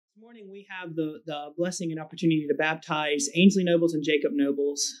morning we have the blessing and opportunity to baptize Ainsley Nobles and Jacob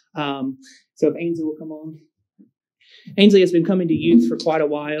Nobles. So if Ainsley will come on. Ainsley has been coming to youth for quite a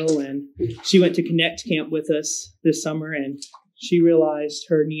while, and she went to Connect Camp with us this summer, and she realized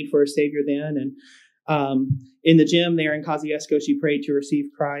her need for a Savior then. And in the gym there in Kosciuszko, she prayed to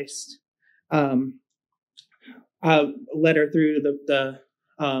receive Christ. I led her through the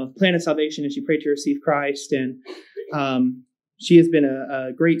plan of salvation, and she prayed to receive Christ. And she has been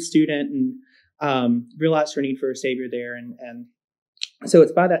a great student and realized her need for a Savior there. And so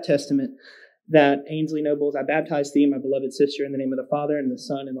it's by that testament that Ainsley Nobles, I baptize thee, my beloved sister, in the name of the Father, and the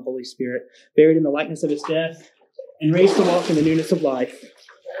Son, and the Holy Spirit, buried in the likeness of his death, and raised to walk in the newness of life.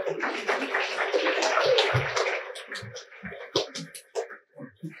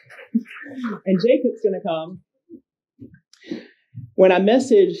 And Jacob's going to come. When I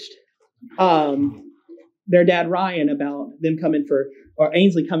messaged their dad Ryan about them coming or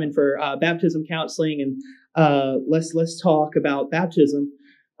Ainsley coming for baptism counseling, and let's talk about baptism.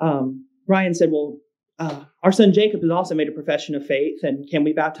 Ryan said, well, our son Jacob has also made a profession of faith, and can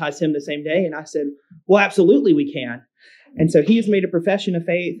we baptize him the same day? And I said, well, absolutely we can. And so he has made a profession of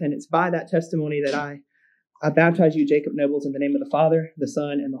faith, and it's by that testimony that I baptize you, Jacob Nobles, in the name of the Father, the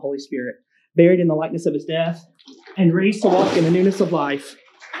Son, and the Holy Spirit, buried in the likeness of his death, and raised to walk in the newness of life.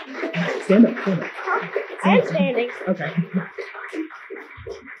 Stand up, stand up. I'm standing. Okay.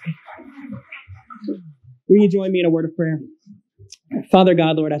 Will you join me in a word of prayer? Father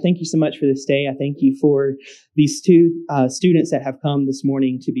God, Lord, I thank you so much for this day. I thank you for these two students that have come this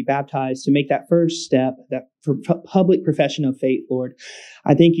morning to be baptized, to make that first step, that public profession of faith, Lord.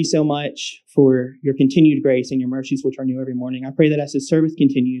 I thank you so much for your continued grace and your mercies, which are new every morning. I pray that as this service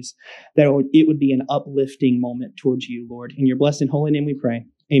continues, that it would be an uplifting moment towards you, Lord. In your blessed and holy name we pray.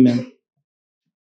 Amen.